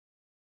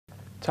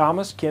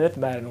Thomas Kenneth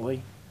Mattingly,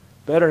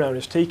 better known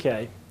as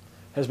TK,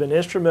 has been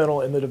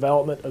instrumental in the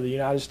development of the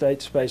United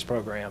States space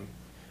program,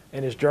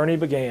 and his journey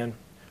began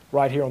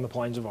right here on the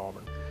plains of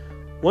Auburn.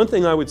 One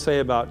thing I would say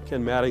about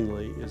Ken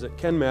Mattingly is that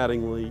Ken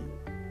Mattingly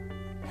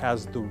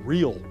has the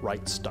real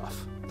right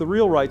stuff. The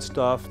real right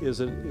stuff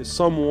is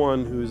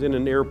someone who's in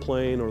an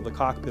airplane or the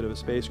cockpit of a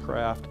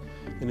spacecraft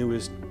and who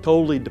is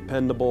totally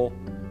dependable,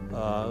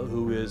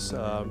 who is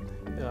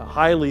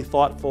highly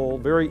thoughtful,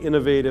 very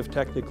innovative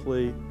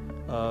technically,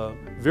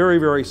 very,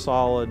 very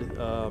solid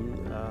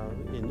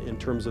in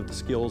terms of the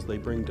skills they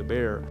bring to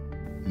bear.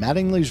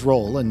 Mattingly's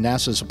role in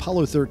NASA's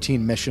Apollo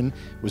 13 mission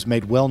was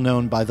made well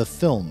known by the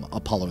film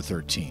Apollo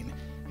 13,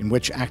 in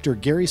which actor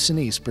Gary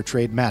Sinise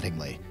portrayed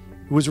Mattingly,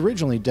 who was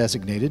originally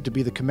designated to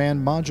be the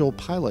command module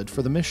pilot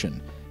for the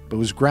mission, but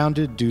was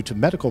grounded due to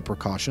medical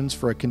precautions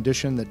for a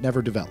condition that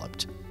never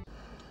developed.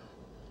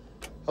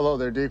 Hello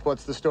there, Deke.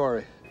 What's the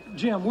story?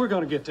 Jim, we're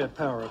going to get that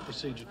power-up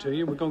procedure to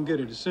you. We're going to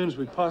get it as soon as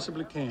we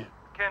possibly can.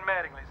 Ken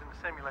Mattingly's in the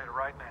simulator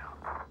right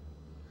now.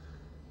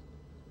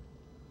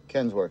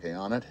 Ken's working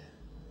on it.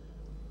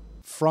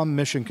 From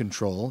Mission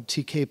Control,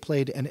 TK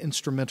played an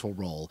instrumental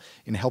role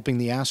in helping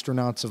the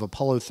astronauts of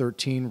Apollo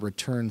 13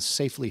 return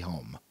safely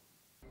home.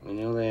 We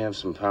know they have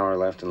some power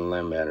left in the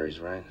LEM batteries,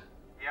 right?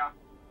 Yeah.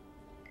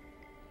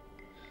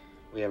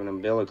 We have an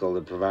umbilical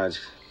that provides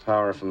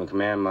power from the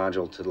command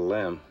module to the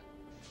LEM.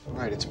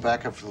 Right, it's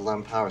backup for the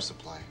LEM power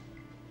supply.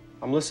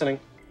 I'm listening.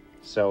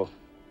 So,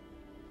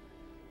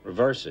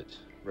 reverse it.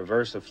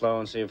 Reverse the flow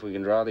and see if we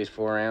can draw these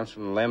 4 amps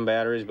from the LEM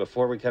batteries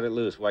before we cut it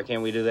loose. Why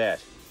can't we do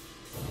that?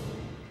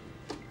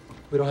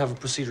 We don't have a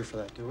procedure for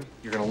that, do we?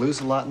 You're gonna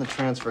lose a lot in the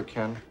transfer,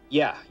 Ken.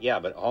 Yeah,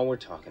 but all we're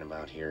talking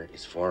about here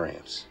is 4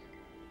 amps.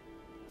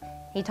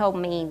 He told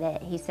me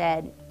that, he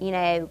said, you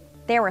know,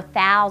 there were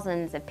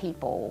thousands of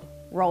people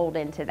rolled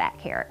into that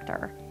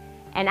character.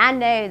 And I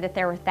know that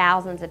there were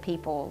thousands of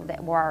people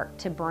that worked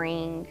to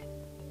bring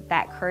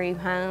that crew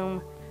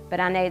home,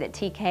 but I know that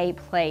TK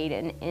played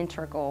an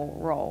integral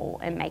role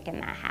in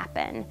making that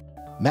happen.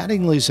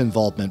 Mattingly's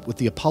involvement with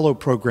the Apollo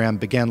program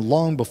began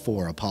long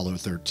before Apollo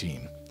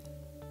 13.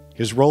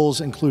 His roles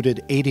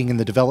included aiding in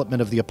the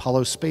development of the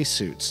Apollo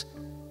spacesuits,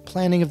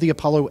 planning of the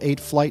Apollo 8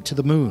 flight to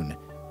the moon,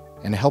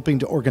 and helping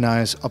to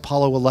organize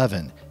Apollo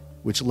 11,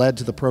 which led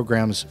to the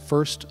program's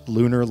first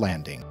lunar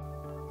landing.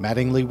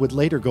 Mattingly would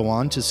later go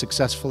on to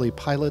successfully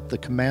pilot the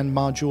command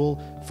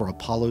module for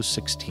Apollo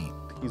 16.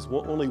 He's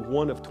only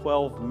one of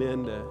 12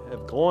 men to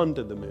have gone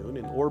to the moon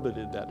and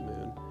orbited that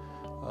moon.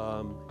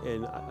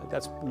 And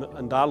that's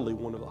undoubtedly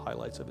one of the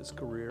highlights of his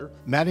career.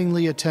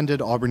 Mattingly attended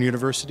Auburn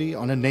University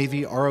on a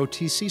Navy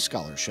ROTC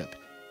scholarship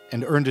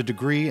and earned a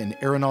degree in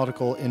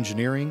aeronautical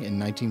engineering in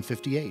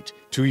 1958.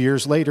 2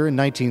 years later, in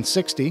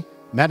 1960,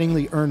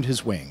 Mattingly earned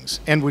his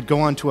wings and would go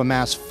on to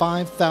amass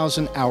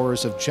 5,000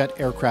 hours of jet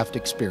aircraft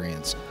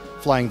experience,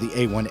 flying the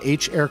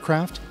A-1H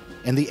aircraft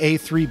and the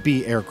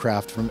A-3B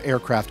aircraft from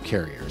aircraft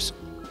carriers.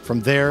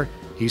 From there,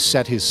 he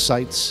set his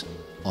sights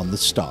on the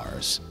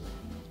stars.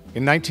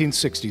 In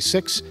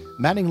 1966,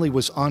 Mattingly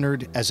was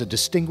honored as a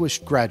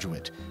distinguished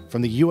graduate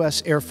from the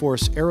U.S. Air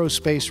Force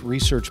Aerospace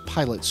Research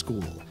Pilot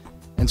School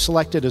and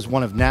selected as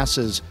one of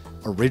NASA's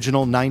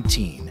Original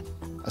 19,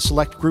 a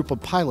select group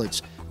of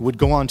pilots who would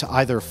go on to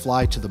either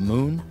fly to the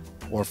moon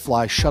or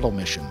fly shuttle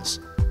missions.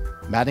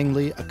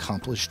 Mattingly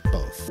accomplished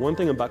both. One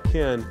thing about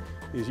Ken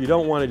is you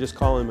don't want to just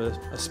call him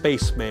a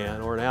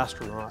spaceman or an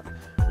astronaut.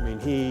 I mean,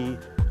 he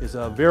is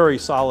a very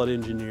solid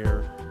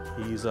engineer.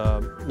 He's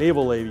a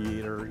naval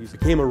aviator. He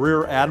became a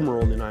rear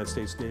admiral in the United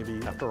States Navy,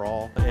 after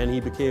all, and he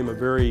became a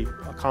very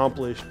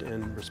accomplished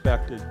and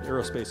respected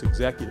aerospace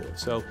executive.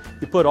 So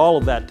you put all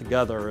of that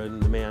together,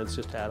 and the man's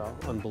just had an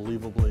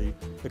unbelievably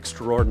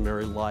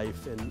extraordinary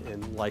life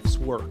and life's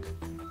work.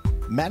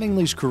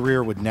 Mattingly's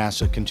career with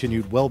NASA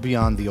continued well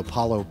beyond the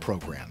Apollo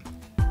program,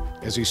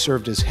 as he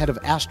served as head of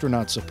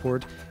astronaut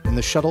support in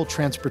the Shuttle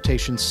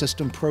Transportation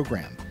System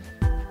program.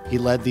 He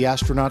led the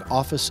Astronaut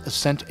Office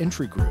Ascent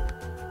Entry Group,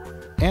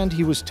 and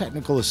he was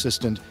technical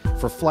assistant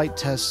for flight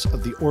tests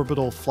of the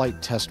Orbital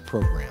Flight Test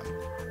Program.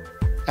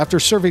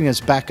 After serving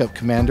as backup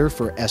commander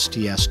for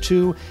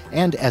STS-2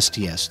 and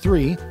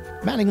STS-3,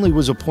 Mattingly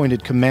was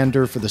appointed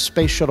commander for the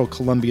Space Shuttle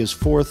Columbia's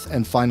 4th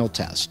and final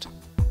test.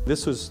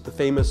 This was the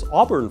famous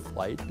Auburn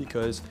flight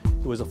because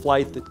it was a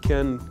flight that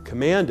Ken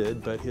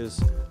commanded, but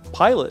his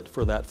pilot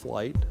for that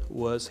flight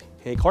was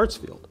Hank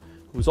Hartsfield,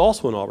 who was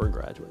also an Auburn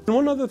graduate. And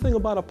one other thing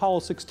about Apollo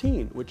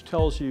 16, which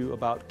tells you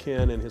about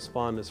Ken and his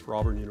fondness for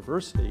Auburn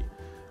University,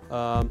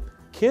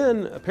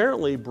 Ken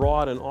apparently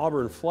brought an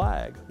Auburn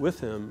flag with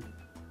him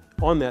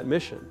on that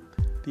mission.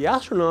 The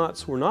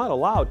astronauts were not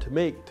allowed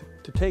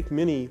to take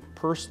many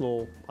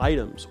personal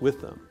items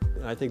with them.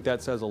 And I think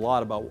that says a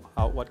lot about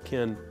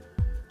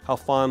how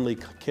fondly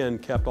Ken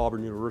kept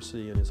Auburn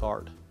University in his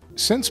heart.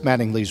 Since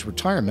Mattingly's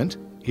retirement,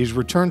 he's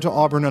returned to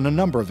Auburn on a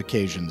number of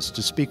occasions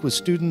to speak with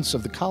students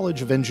of the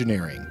College of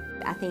Engineering.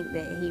 I think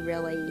that he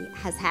really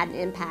has had an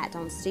impact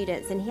on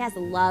students, and he has a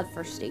love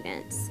for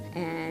students.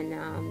 And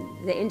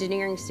the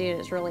engineering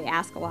students really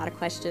ask a lot of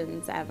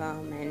questions of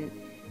him,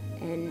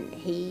 and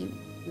he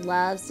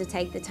loves to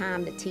take the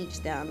time to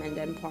teach them and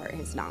to impart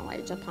his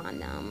knowledge upon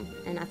them.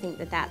 And I think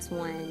that that's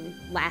one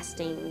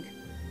lasting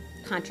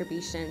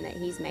contribution that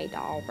he's made to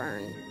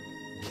Auburn.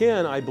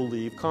 Ken, I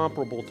believe,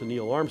 comparable to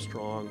Neil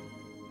Armstrong,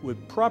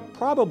 would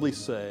probably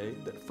say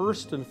that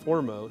first and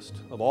foremost,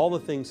 of all the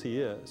things he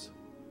is,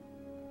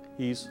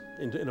 he's,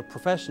 in a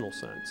professional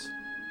sense,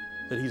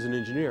 that he's an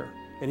engineer.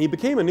 And he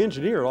became an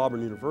engineer at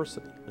Auburn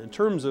University. In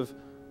terms of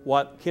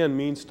what Ken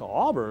means to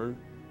Auburn,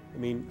 I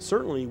mean,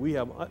 certainly we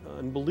have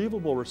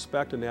unbelievable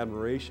respect and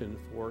admiration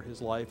for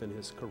his life and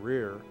his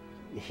career.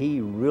 He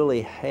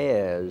really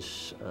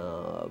has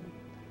a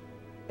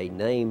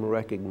name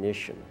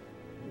recognition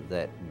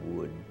that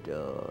would,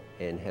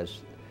 and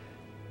has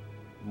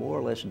more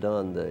or less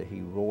done the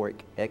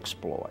heroic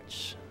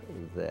exploits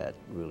that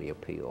really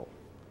appeal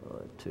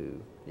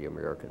to the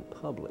American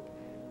public.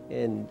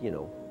 And, you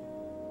know,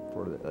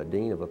 for a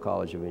dean of a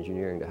college of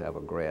engineering to have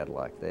a grad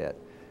like that,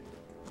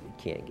 you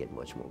can't get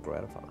much more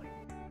gratifying.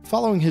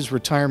 Following his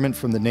retirement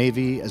from the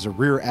Navy as a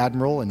Rear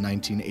Admiral in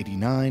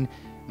 1989,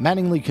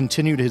 Mattingly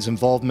continued his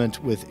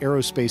involvement with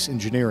aerospace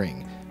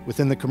engineering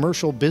within the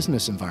commercial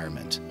business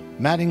environment.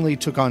 Mattingly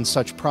took on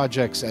such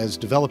projects as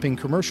developing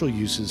commercial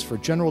uses for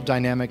General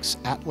Dynamics'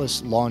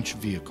 Atlas launch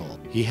vehicle.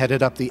 He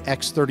headed up the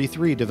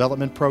X-33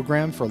 development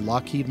program for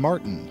Lockheed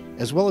Martin,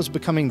 as well as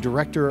becoming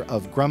director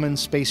of Grumman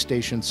Space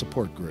Station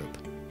Support Group.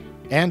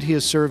 And he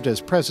has served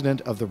as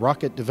president of the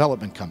Rocket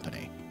Development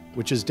Company,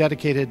 which is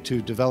dedicated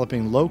to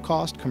developing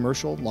low-cost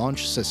commercial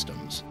launch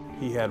systems.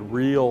 He had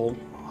real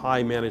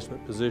high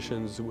management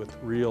positions with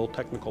real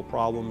technical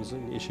problems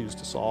and issues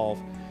to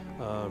solve.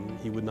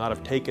 He would not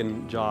have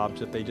taken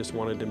jobs if they just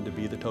wanted him to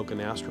be the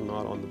token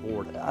astronaut on the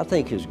board. I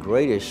think his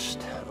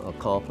greatest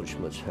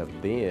accomplishments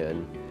have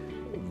been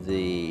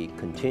the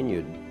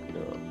continued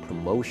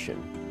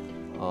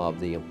promotion of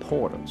the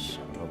importance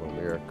of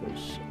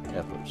America's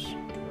efforts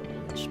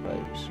in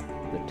space.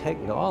 The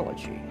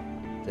technology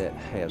that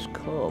has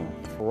come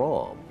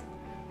from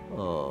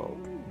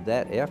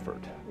that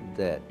effort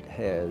that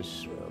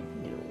has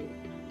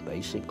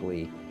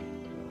basically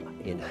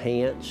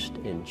enhanced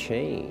and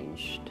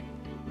changed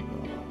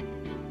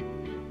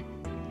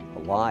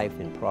life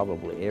in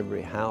probably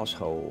every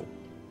household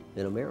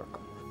in America.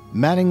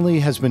 Mattingly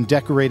has been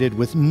decorated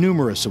with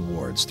numerous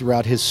awards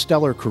throughout his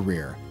stellar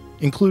career,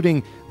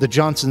 including the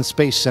Johnson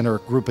Space Center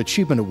Group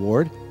Achievement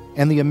Award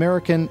and the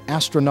American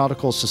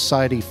Astronautical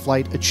Society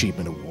Flight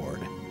Achievement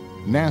Award.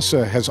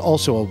 NASA has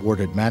also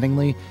awarded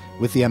Mattingly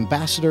with the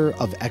Ambassador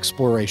of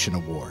Exploration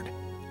Award,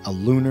 a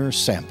lunar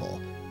sample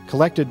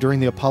collected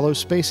during the Apollo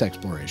space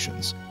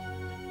explorations,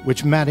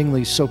 which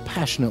Mattingly so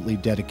passionately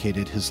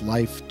dedicated his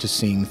life to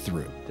seeing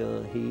through.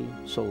 He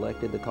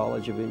selected the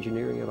College of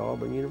Engineering at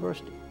Auburn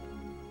University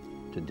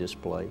to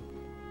display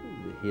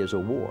his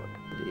award.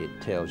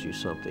 It tells you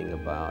something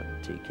about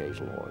TK's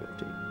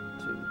loyalty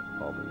to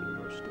Auburn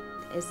University.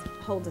 It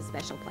holds a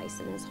special place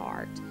in his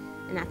heart.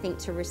 And I think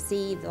to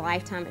receive the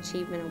Lifetime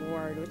Achievement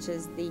Award, which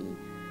is the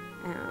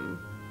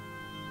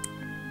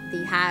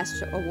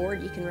highest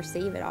award you can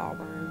receive at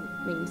Auburn,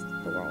 means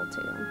the world to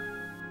him.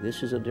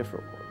 This is a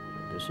different one.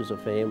 This is a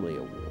family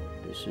award.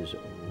 This is a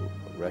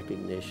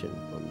recognition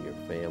from your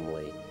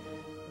family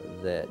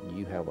that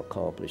you have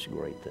accomplished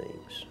great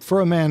things.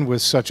 For a man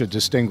with such a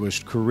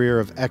distinguished career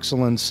of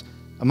excellence,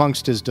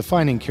 amongst his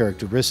defining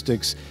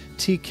characteristics,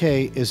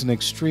 TK is an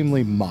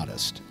extremely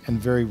modest and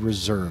very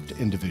reserved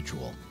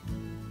individual.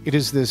 It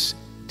is this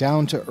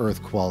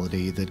down-to-earth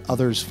quality that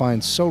others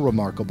find so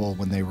remarkable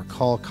when they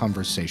recall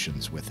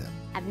conversations with him.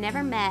 I've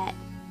never met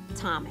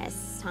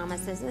Thomas.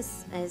 Thomas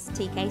is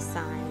TK's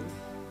son,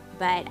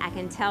 but I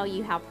can tell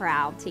you how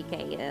proud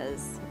TK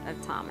is of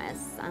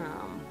Thomas.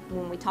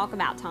 When we talk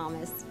about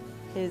Thomas,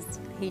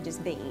 he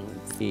just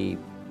beams. He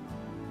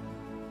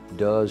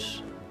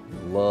does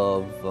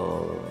love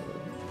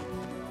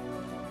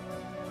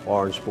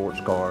foreign sports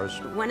cars.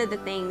 One of the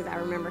things I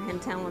remember him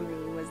telling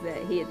me was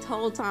that he had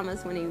told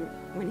Thomas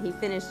when he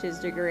finished his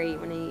degree,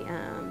 when he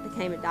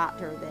became a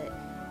doctor, that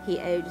he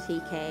owed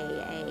TK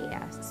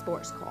a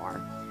sports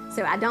car.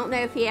 So I don't know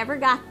if he ever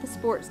got the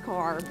sports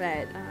car,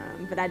 but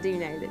I do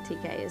know that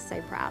TK is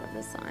so proud of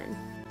his son.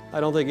 I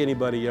don't think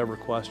anybody ever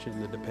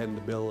questioned the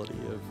dependability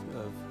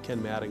of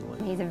Ken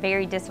Mattingly. He's a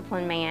very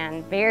disciplined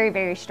man, very,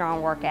 very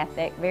strong work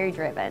ethic, very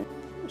driven.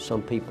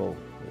 Some people,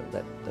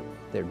 that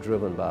they're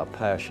driven by a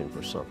passion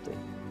for something.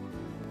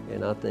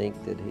 And I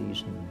think that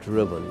he's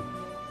driven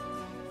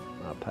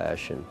a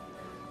passion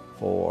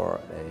for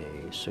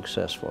a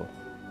successful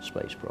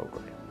space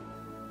program.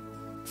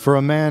 For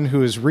a man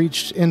who has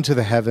reached into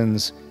the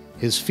heavens,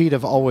 his feet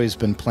have always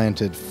been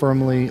planted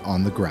firmly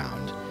on the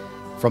ground.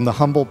 From the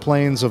humble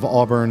plains of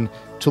Auburn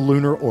to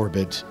lunar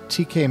orbit,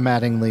 TK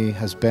Mattingly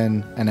has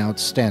been an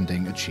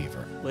outstanding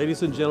achiever.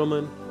 Ladies and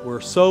gentlemen,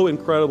 we're so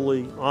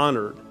incredibly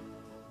honored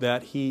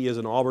that he is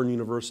an Auburn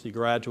University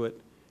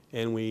graduate,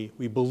 and we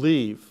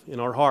believe in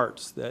our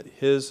hearts that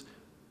his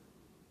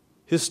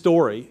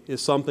story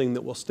is something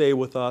that will stay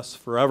with us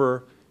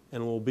forever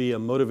and will be a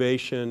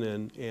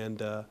motivation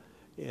and a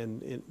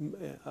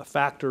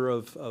factor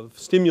of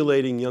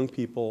stimulating young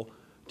people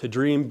to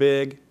dream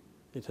big,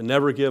 and to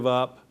never give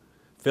up.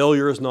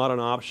 Failure is not an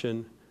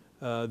option.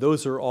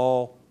 Those are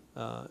all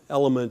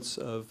elements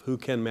of who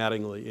Ken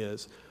Mattingly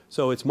is.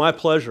 So it's my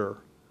pleasure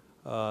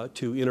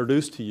to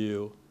introduce to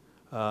you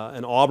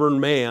an Auburn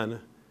man,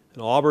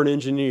 an Auburn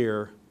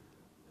engineer,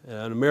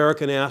 an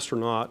American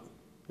astronaut,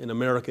 an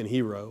American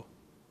hero,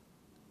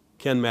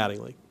 Ken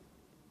Mattingly.